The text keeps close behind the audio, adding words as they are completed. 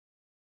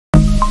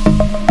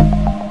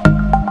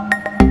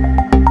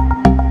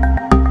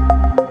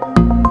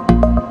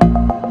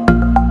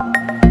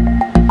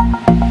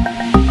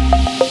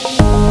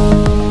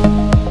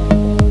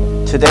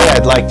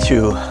like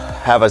to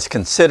have us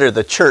consider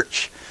the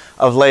church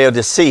of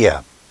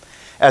Laodicea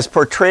as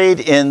portrayed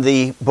in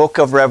the book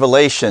of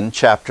Revelation,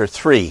 chapter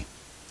 3.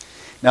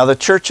 Now, the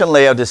church in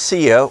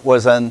Laodicea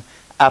was an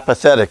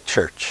apathetic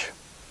church.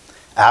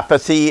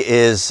 Apathy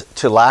is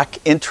to lack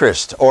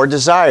interest or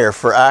desire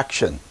for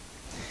action.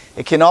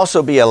 It can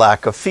also be a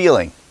lack of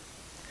feeling.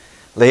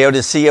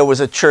 Laodicea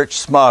was a church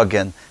smug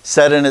and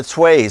set in its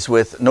ways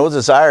with no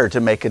desire to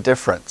make a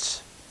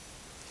difference.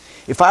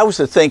 If I was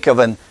to think of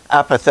an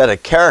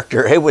apathetic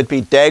character, it would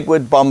be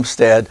Dagwood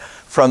Bumstead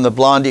from the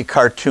Blondie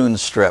cartoon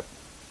strip.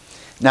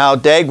 Now,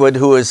 Dagwood,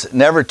 who is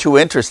never too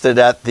interested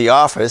at the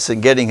office in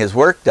getting his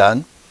work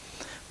done,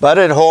 but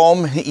at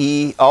home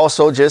he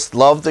also just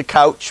loved the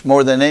couch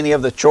more than any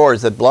of the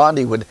chores that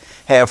Blondie would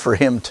have for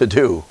him to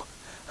do.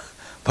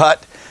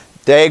 But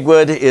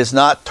Dagwood is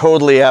not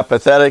totally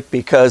apathetic,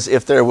 because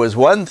if there was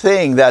one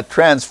thing that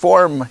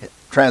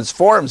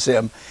transforms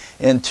him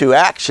into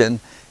action,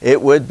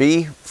 it would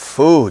be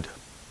food.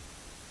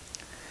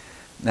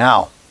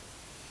 Now,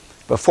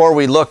 before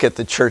we look at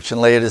the church in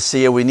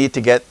Laodicea, we need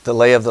to get the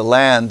lay of the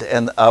land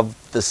and of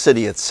the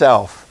city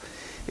itself.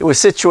 It was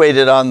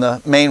situated on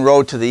the main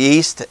road to the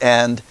east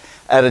and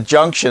at a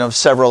junction of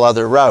several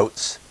other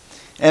routes,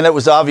 and it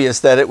was obvious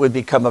that it would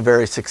become a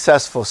very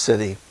successful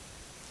city.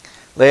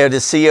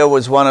 Laodicea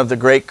was one of the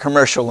great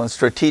commercial and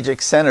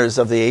strategic centers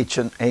of the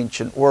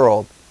ancient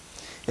world.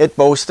 It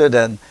boasted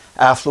an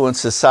affluent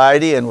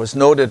society and was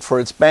noted for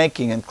its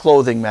banking and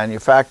clothing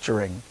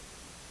manufacturing.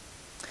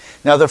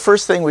 Now, the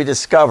first thing we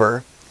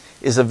discover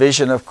is a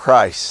vision of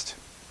Christ.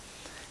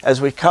 As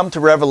we come to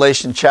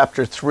Revelation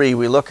chapter 3,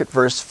 we look at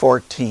verse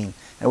 14,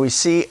 and we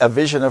see a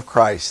vision of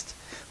Christ.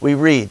 We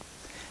read,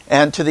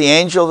 "And to the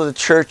angel of the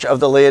church of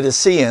the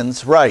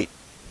Laodiceans write,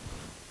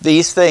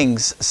 These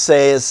things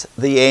says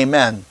the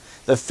Amen,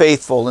 the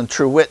faithful and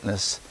true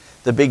witness,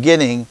 the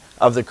beginning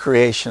of the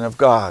creation of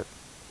God."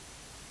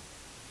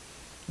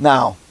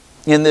 Now,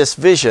 in this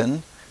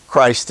vision,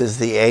 Christ is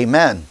the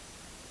Amen.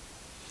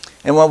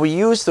 And when we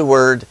use the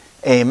word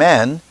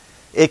Amen,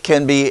 it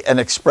can be an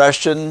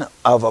expression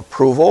of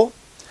approval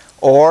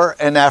or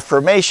an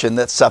affirmation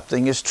that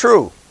something is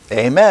true.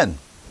 Amen.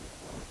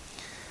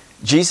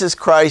 Jesus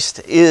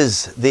Christ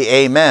is the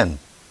Amen.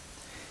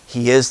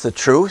 He is the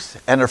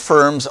truth and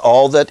affirms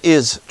all that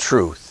is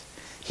truth.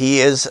 He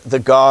is the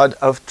God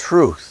of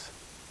truth.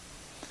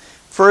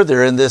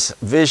 Further, in this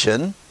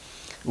vision,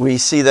 we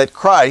see that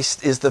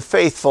Christ is the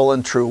faithful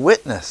and true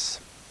witness.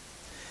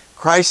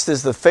 Christ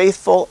is the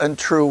faithful and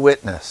true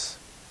witness.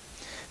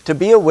 To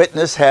be a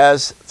witness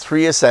has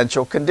three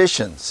essential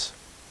conditions.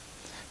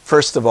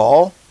 First of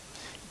all,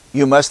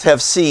 you must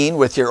have seen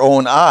with your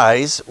own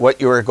eyes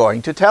what you are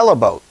going to tell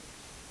about.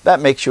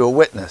 That makes you a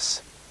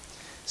witness.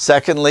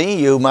 Secondly,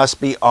 you must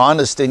be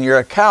honest in your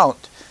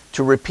account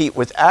to repeat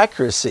with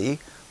accuracy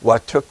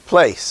what took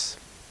place.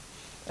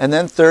 And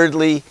then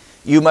thirdly,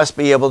 you must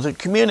be able to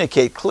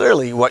communicate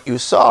clearly what you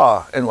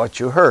saw and what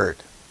you heard.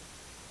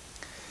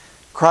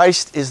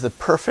 Christ is the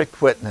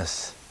perfect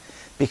witness,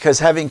 because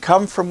having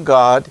come from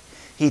God,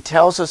 he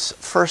tells us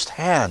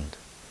firsthand.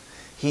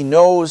 He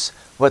knows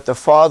what the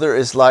Father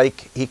is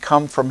like. He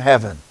come from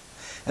heaven.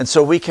 And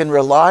so we can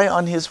rely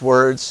on his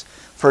words,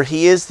 for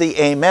he is the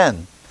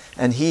Amen,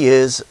 and he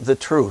is the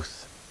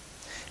truth.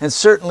 And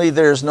certainly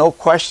there is no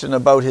question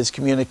about his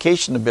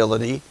communication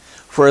ability,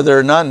 for there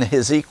are none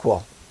his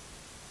equal.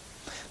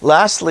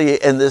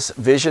 Lastly, in this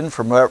vision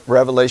from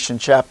Revelation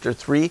chapter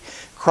 3,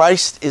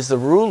 Christ is the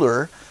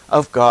ruler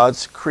of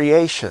God's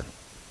creation.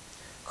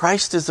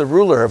 Christ is the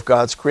ruler of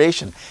God's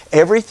creation.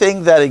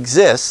 Everything that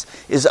exists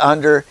is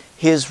under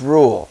his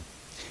rule.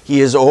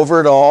 He is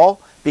over it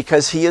all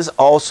because he is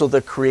also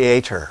the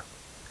creator.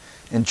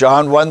 In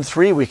John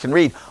 1:3 we can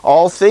read,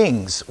 "All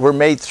things were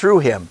made through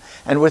him,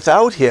 and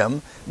without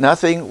him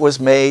nothing was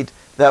made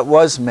that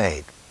was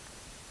made."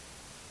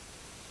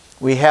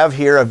 We have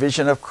here a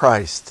vision of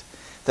Christ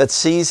that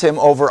sees him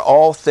over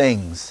all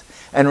things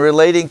and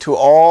relating to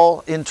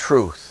all in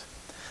truth.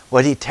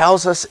 What he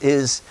tells us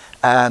is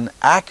an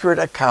accurate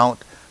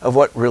account of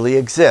what really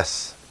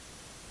exists.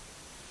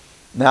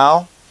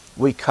 Now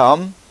we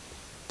come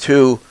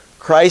to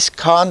Christ's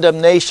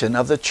condemnation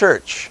of the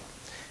church.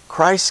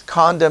 Christ's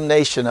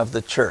condemnation of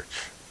the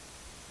church.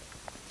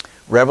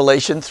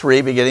 Revelation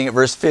 3, beginning at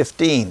verse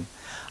 15.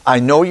 "I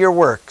know your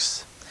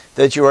works,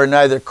 that you are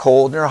neither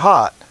cold nor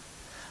hot.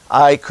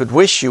 I could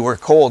wish you were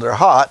cold or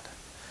hot.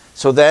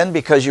 So then,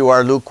 because you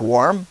are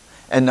lukewarm,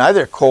 and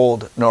neither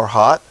cold nor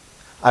hot,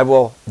 I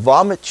will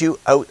vomit you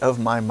out of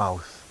my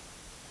mouth."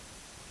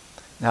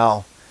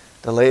 Now,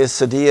 the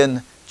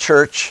Laodicean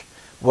church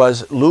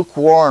was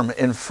lukewarm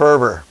in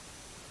fervor.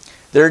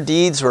 Their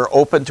deeds were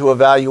open to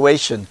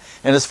evaluation,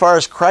 and as far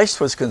as Christ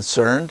was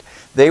concerned,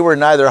 they were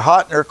neither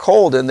hot nor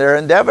cold in their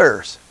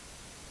endeavors.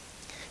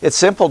 It's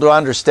simple to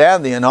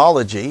understand the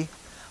analogy.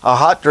 A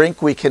hot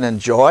drink we can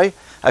enjoy,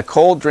 a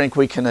cold drink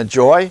we can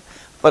enjoy,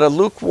 but a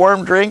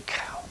lukewarm drink,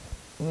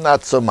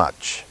 not so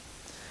much.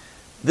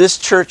 This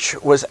church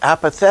was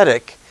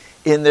apathetic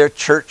in their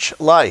church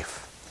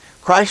life.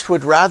 Christ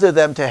would rather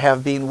them to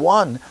have been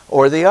one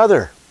or the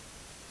other.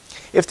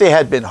 If they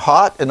had been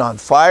hot and on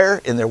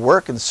fire in their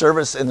work and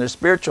service in their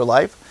spiritual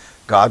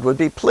life, God would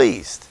be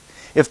pleased.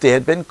 If they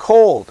had been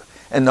cold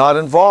and not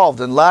involved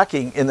and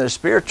lacking in their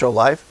spiritual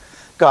life,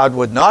 God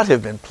would not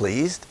have been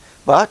pleased,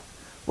 but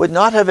would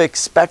not have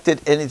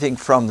expected anything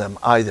from them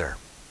either.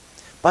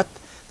 But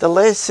the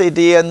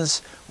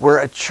Laodiceans were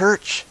a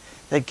church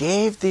that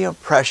gave the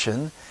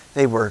impression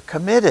they were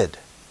committed,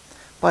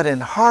 but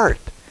in heart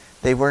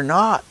they were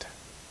not.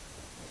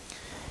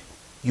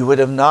 You would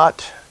have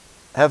not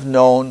have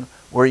known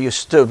where you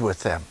stood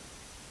with them.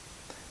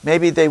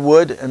 Maybe they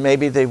would and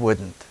maybe they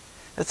wouldn't.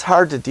 It's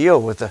hard to deal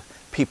with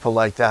people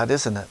like that,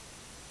 isn't it?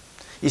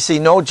 You see,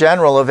 no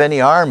general of any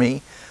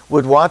army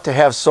would want to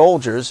have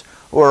soldiers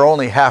who are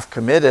only half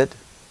committed.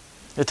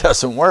 It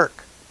doesn't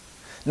work.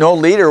 No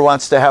leader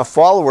wants to have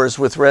followers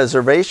with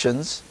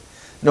reservations.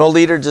 No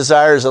leader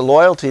desires a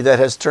loyalty that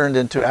has turned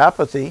into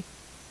apathy.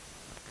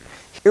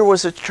 Here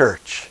was a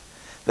church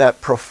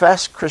that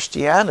professed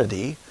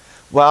Christianity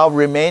while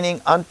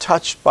remaining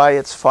untouched by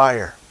its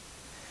fire,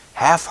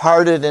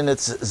 half-hearted in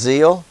its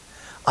zeal,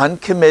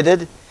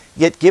 uncommitted,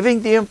 yet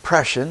giving the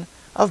impression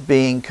of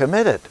being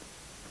committed.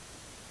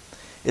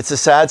 It's a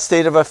sad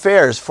state of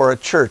affairs for a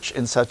church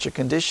in such a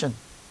condition.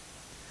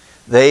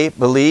 They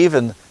believe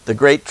in the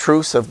great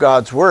truths of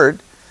God's Word,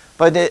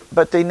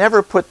 but they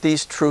never put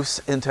these truths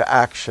into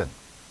action.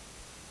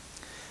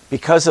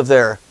 Because of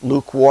their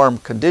lukewarm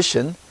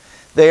condition,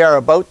 they are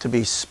about to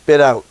be spit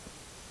out.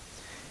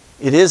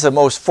 It is a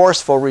most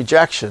forceful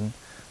rejection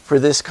for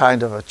this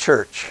kind of a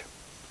church.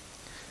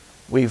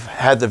 We've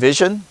had the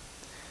vision,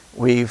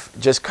 we've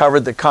just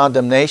covered the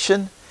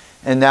condemnation,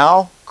 and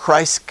now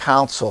Christ's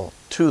counsel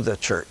to the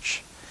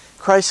church.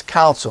 Christ's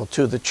counsel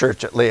to the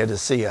church at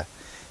Laodicea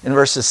in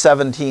verses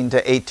 17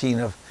 to 18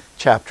 of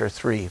chapter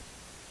 3.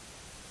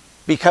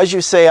 Because you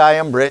say, I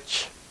am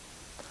rich,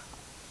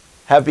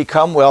 have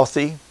become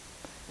wealthy,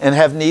 and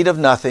have need of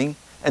nothing,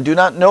 and do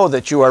not know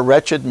that you are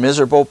wretched,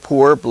 miserable,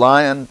 poor,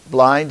 blind,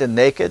 and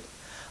naked,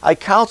 I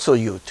counsel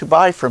you to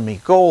buy from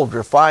me gold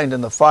refined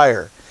in the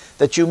fire,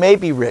 that you may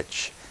be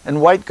rich,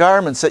 and white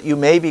garments that you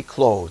may be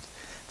clothed,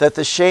 that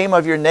the shame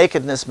of your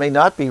nakedness may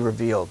not be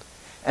revealed,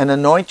 and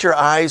anoint your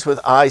eyes with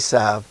eye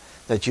salve,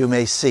 that you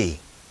may see.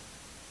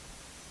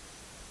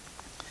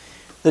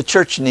 The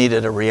church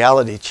needed a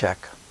reality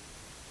check.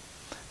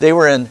 They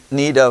were in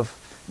need of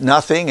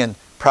nothing and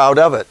proud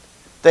of it.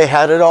 They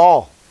had it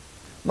all.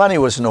 Money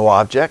was no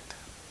object.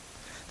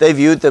 They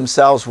viewed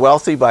themselves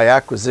wealthy by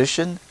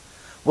acquisition.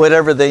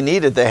 Whatever they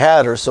needed, they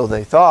had, or so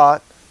they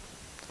thought.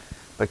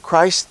 But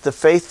Christ, the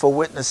faithful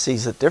witness,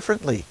 sees it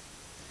differently.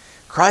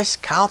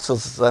 Christ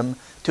counsels them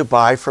to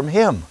buy from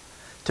Him,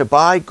 to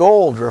buy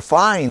gold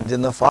refined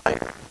in the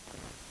fire.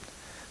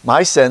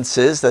 My sense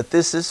is that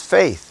this is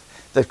faith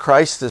that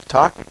Christ is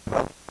talking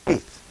about.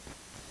 Faith.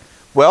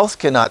 Wealth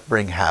cannot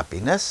bring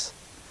happiness,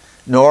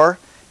 nor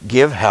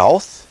give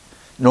health,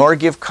 nor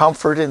give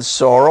comfort in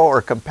sorrow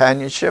or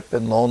companionship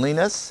in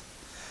loneliness.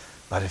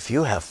 But if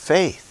you have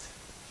faith,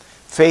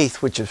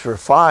 faith which is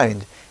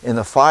refined in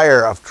the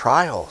fire of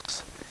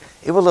trials,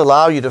 it will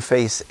allow you to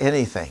face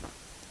anything.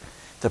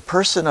 The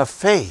person of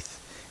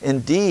faith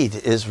indeed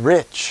is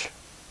rich.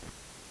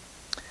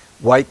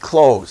 White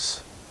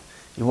clothes.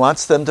 He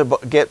wants them to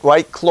get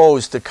white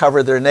clothes to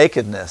cover their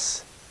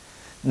nakedness.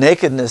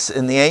 Nakedness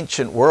in the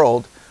ancient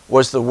world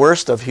was the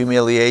worst of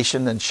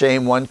humiliation and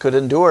shame one could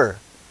endure.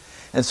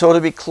 And so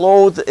to be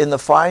clothed in the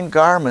fine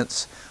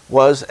garments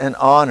was an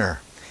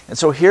honor. And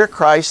so here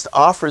Christ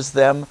offers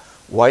them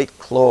white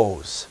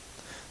clothes.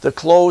 The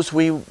clothes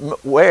we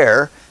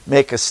wear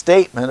make a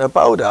statement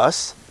about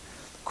us.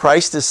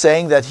 Christ is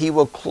saying that He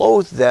will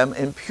clothe them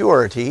in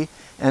purity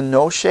and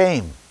no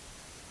shame.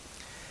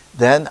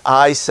 Then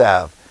eye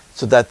salve,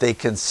 so that they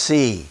can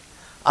see.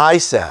 Eye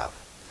salve.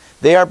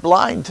 They are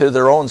blind to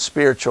their own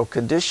spiritual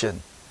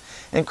condition.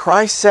 And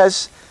Christ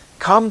says,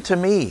 come to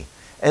me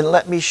and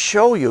let me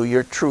show you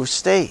your true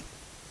state.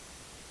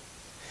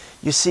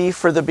 You see,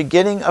 for the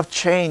beginning of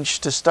change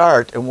to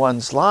start in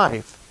one's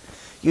life,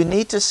 you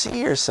need to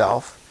see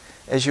yourself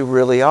as you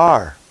really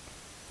are.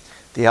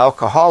 The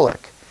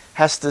alcoholic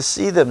has to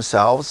see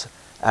themselves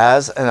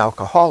as an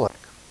alcoholic.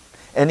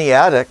 Any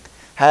addict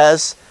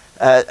has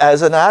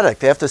as an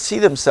addict. They have to see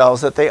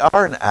themselves that they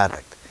are an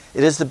addict.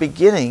 It is the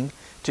beginning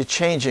to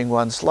changing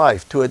one's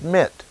life, to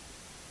admit.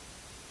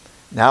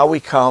 Now we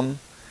come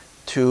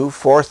to,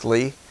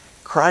 fourthly,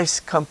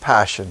 Christ's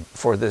compassion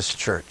for this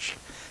church.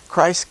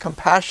 Christ's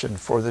compassion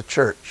for the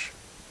church.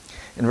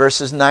 In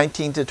verses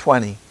 19 to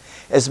 20,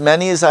 as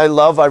many as I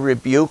love I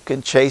rebuke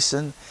and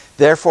chasten,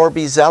 therefore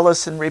be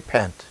zealous and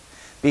repent.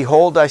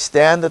 Behold, I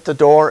stand at the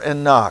door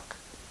and knock.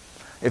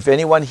 If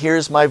anyone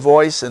hears my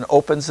voice and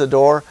opens the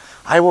door,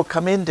 I will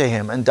come in to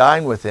him and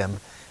dine with him,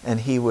 and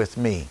he with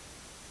me.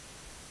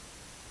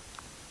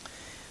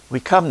 We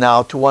come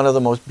now to one of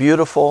the most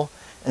beautiful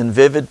and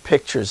vivid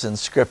pictures in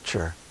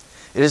Scripture.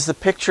 It is the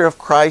picture of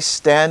Christ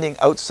standing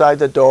outside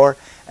the door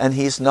and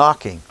He's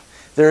knocking.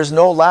 There is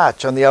no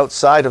latch on the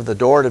outside of the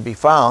door to be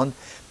found,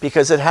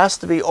 because it has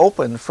to be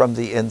opened from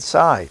the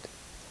inside.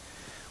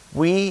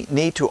 We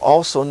need to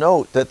also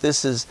note that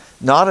this is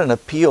not an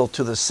appeal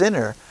to the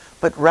sinner,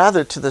 but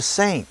rather to the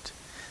saint.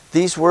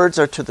 These words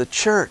are to the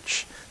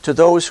church, to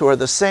those who are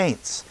the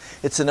saints.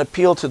 It's an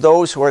appeal to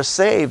those who are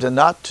saved and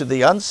not to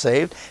the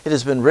unsaved. It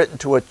has been written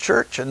to a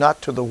church and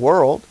not to the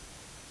world.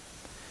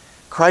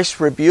 Christ's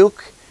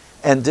rebuke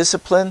and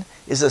discipline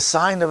is a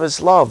sign of his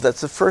love.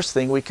 That's the first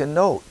thing we can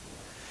note.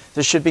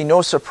 There should be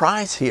no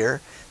surprise here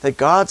that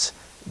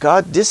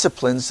God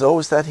disciplines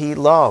those that he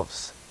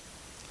loves.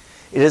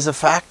 It is a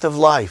fact of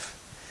life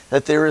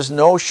that there is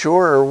no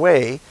surer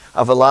way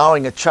of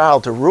allowing a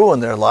child to ruin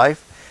their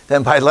life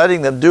than by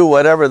letting them do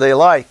whatever they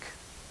like.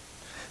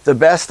 The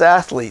best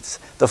athletes,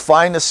 the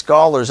finest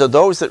scholars, are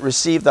those that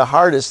receive the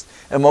hardest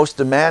and most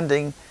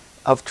demanding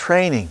of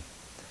training.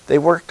 They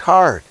worked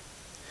hard.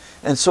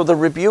 And so the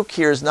rebuke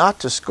here is not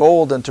to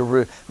scold and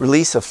to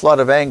release a flood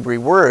of angry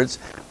words,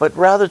 but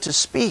rather to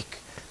speak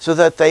so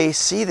that they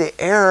see the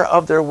error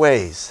of their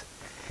ways.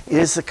 It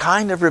is the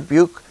kind of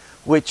rebuke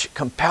which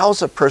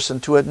compels a person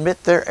to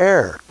admit their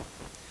error.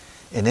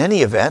 In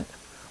any event,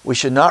 we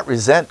should not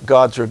resent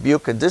God's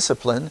rebuke and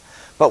discipline,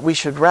 but we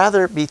should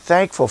rather be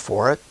thankful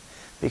for it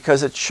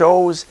because it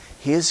shows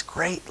his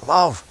great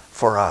love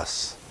for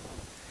us.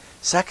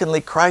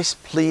 Secondly,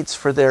 Christ pleads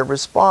for their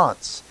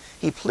response.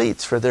 He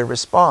pleads for their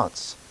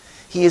response.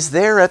 He is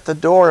there at the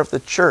door of the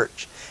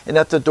church and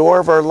at the door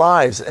of our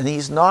lives, and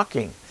he's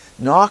knocking,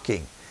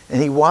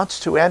 and he wants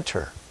to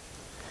enter.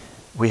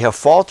 We have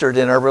faltered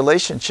in our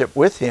relationship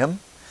with him.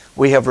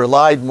 We have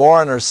relied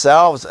more on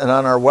ourselves and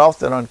on our wealth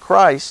than on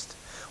Christ.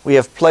 We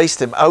have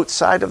placed him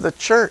outside of the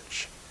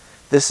church.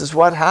 This is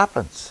what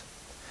happens.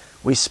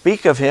 We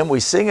speak of him, we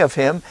sing of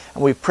him,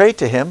 and we pray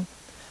to him,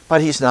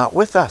 but he's not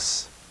with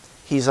us.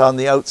 He's on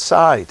the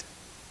outside.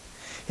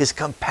 His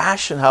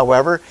compassion,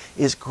 however,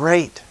 is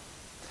great,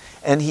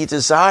 and he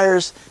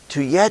desires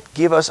to yet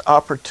give us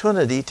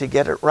opportunity to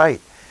get it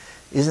right.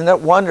 Isn't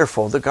it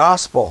wonderful, the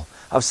gospel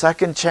of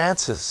second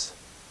chances?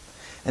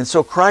 And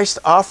so Christ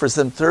offers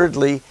them,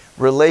 thirdly,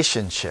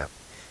 relationship.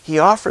 He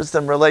offers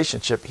them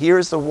relationship. Here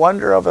is the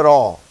wonder of it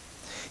all.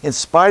 In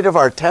spite of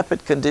our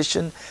tepid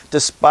condition,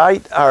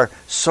 despite our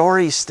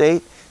sorry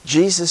state,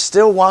 Jesus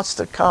still wants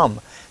to come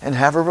and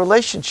have a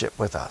relationship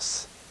with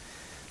us.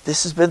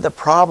 This has been the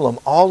problem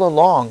all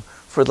along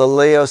for the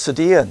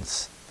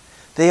Laodiceans.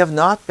 They have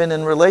not been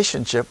in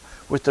relationship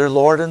with their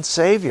Lord and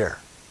Savior.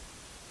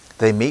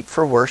 They meet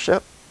for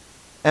worship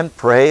and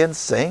pray and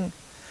sing,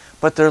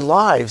 but their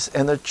lives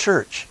and their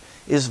church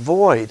is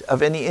void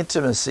of any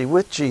intimacy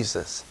with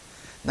Jesus.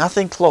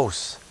 Nothing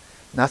close,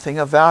 nothing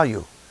of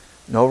value,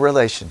 no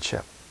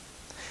relationship.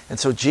 And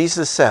so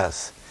Jesus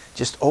says,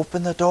 just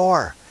open the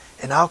door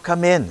and I'll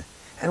come in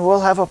and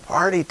we'll have a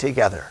party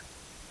together.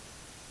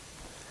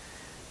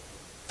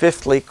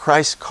 Fifthly,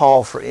 Christ's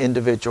call for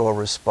individual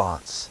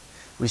response.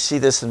 We see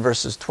this in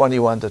verses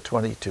 21 to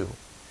 22.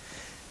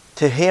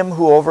 To him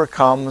who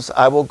overcomes,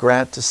 I will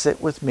grant to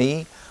sit with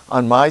me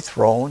on my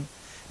throne,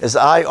 as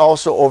I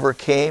also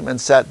overcame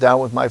and sat down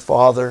with my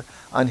Father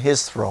on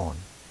his throne.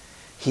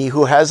 He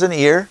who has an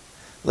ear,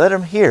 let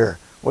him hear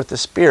what the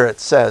Spirit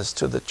says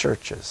to the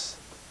churches.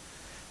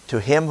 To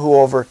him who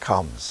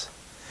overcomes.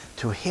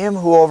 To him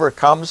who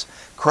overcomes,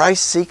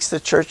 Christ seeks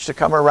the church to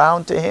come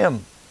around to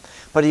him.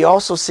 But he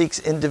also seeks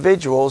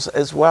individuals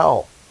as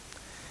well.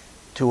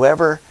 To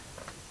whoever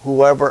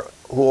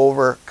who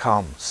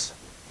overcomes.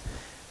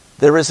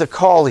 There is a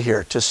call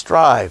here to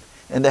strive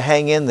and to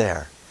hang in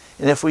there.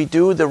 And if we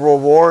do, the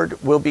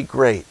reward will be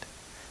great.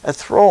 A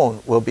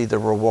throne will be the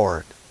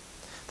reward.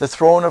 The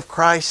throne of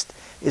Christ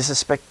is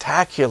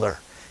spectacular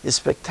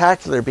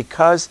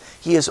because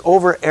he is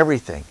over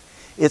everything.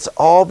 It's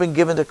all been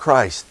given to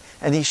Christ,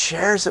 and he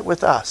shares it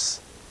with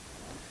us.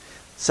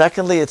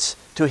 Secondly, it's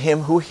to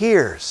him who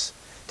hears.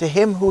 To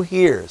him who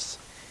hears.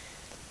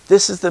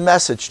 This is the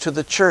message to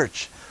the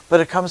church, but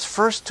it comes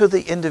first to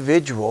the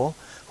individual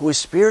who is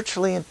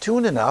spiritually in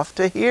tune enough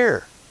to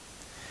hear.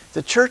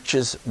 The church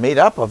is made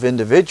up of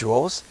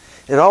individuals.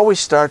 It always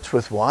starts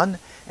with one,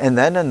 and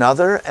then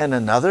another and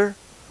another.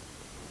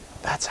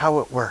 That's how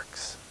it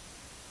works.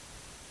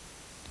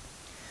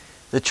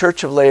 The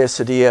church of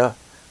Laodicea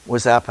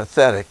was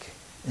apathetic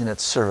in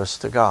its service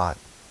to God.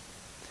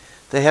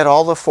 They had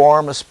all the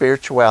form of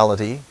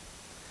spirituality,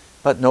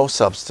 but no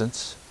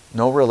substance,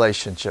 no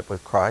relationship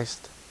with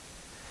Christ.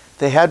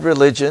 They had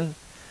religion,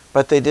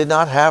 but they did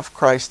not have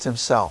Christ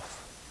himself.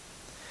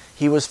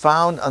 He was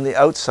found on the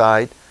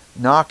outside,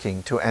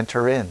 knocking to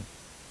enter in.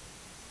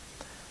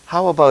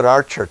 How about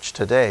our church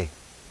today?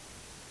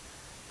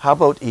 How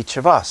about each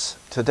of us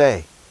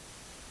today?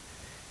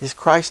 Is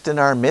Christ in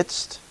our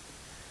midst?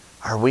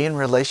 Are we in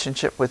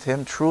relationship with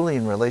him, truly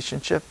in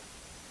relationship?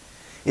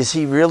 Is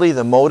he really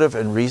the motive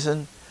and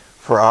reason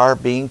for our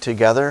being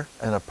together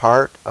and a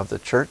part of the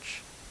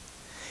church?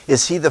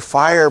 Is he the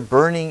fire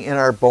burning in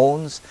our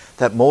bones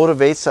that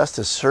motivates us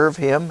to serve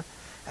him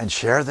and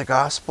share the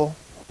gospel?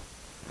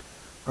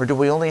 Or do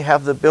we only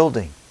have the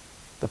building,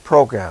 the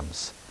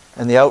programs,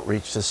 and the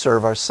outreach to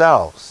serve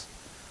ourselves,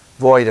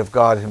 void of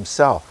God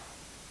himself.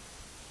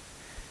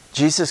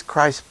 Jesus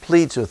Christ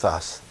pleads with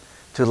us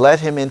to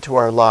let him into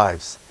our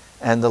lives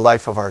and the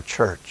life of our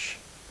church,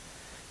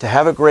 to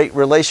have a great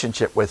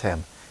relationship with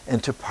him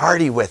and to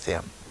party with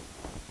him.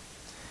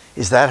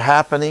 Is that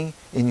happening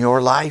in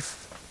your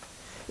life?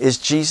 Is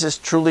Jesus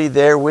truly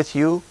there with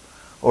you,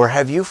 or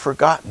have you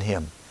forgotten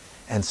him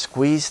and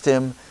squeezed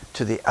him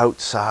to the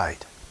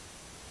outside?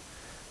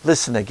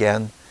 Listen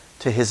again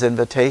to his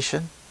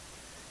invitation.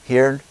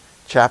 Here,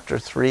 chapter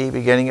 3,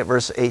 beginning at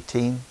verse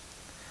 18.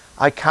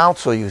 I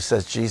counsel you,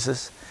 says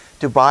Jesus,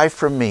 to buy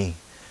from me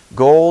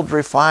gold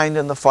refined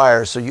in the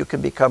fire so you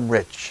can become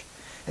rich,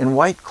 and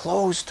white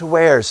clothes to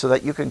wear so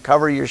that you can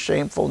cover your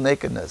shameful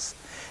nakedness,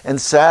 and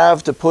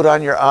salve to put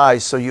on your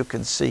eyes so you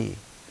can see.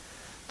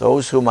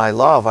 Those whom I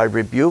love I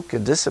rebuke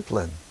and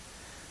discipline.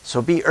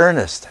 So be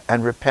earnest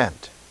and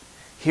repent.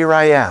 Here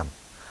I am.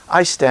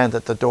 I stand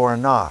at the door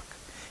and knock.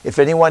 If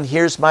anyone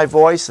hears my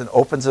voice and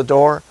opens the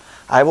door,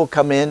 I will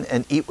come in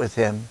and eat with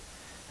him,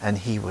 and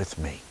he with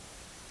me.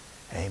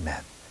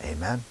 Amen.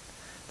 Amen.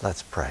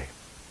 Let's pray.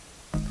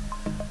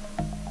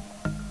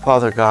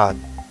 Father God,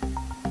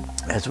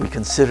 as we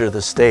consider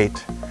the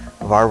state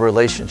of our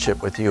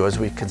relationship with you, as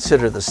we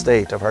consider the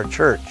state of our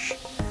church,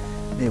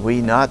 may we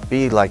not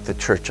be like the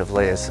church of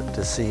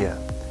Laodicea.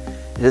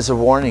 It is a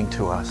warning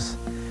to us,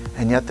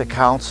 and yet the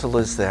counsel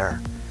is there,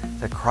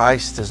 that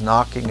Christ is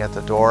knocking at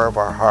the door of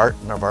our heart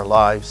and of our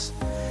lives,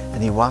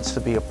 and he wants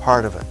to be a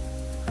part of it.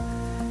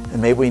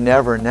 And may we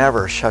never,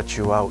 never shut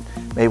you out.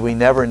 May we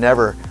never,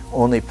 never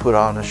only put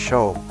on a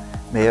show.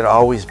 May it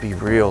always be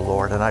real,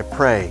 Lord. And I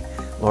pray,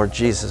 Lord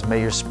Jesus,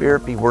 may your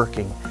Spirit be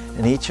working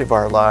in each of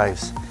our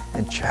lives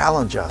and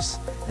challenge us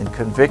and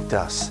convict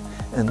us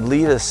and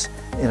lead us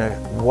in a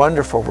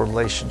wonderful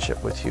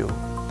relationship with you.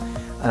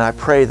 And I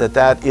pray that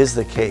that is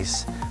the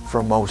case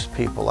for most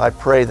people. I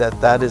pray that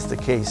that is the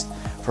case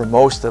for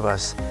most of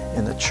us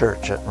in the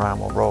church at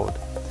Rammel Road.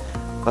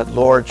 But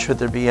Lord, should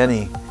there be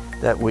any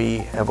that we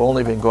have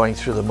only been going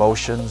through the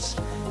motions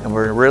and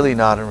we're really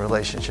not in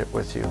relationship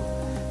with you,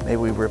 may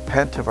we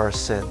repent of our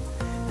sin,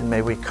 and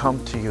may we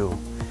come to you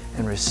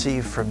and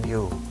receive from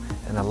you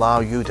and allow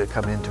you to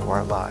come into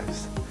our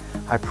lives.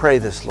 I pray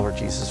this, Lord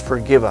Jesus.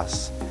 Forgive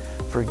us.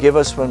 Forgive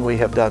us when we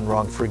have done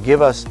wrong.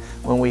 Forgive us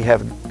when we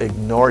have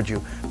ignored you.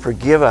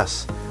 Forgive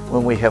us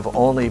when we have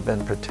only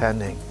been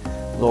pretending.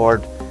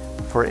 Lord,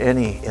 for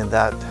any in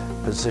that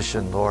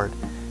position, Lord,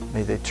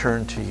 may they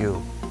turn to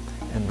you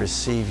and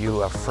receive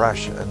you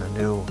afresh and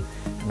anew.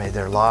 And may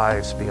their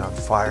lives be on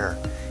fire.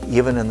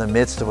 Even in the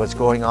midst of what's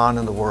going on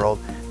in the world,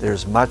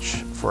 there's much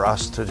for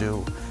us to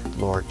do.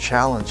 Lord,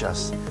 challenge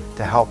us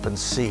to help and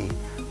see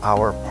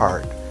our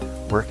part,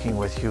 working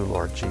with you,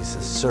 Lord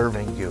Jesus,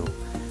 serving you.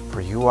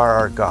 For you are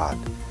our God.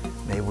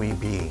 May we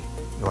be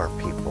your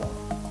people.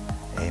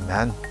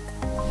 Amen.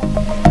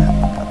 Amen.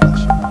 God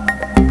bless you.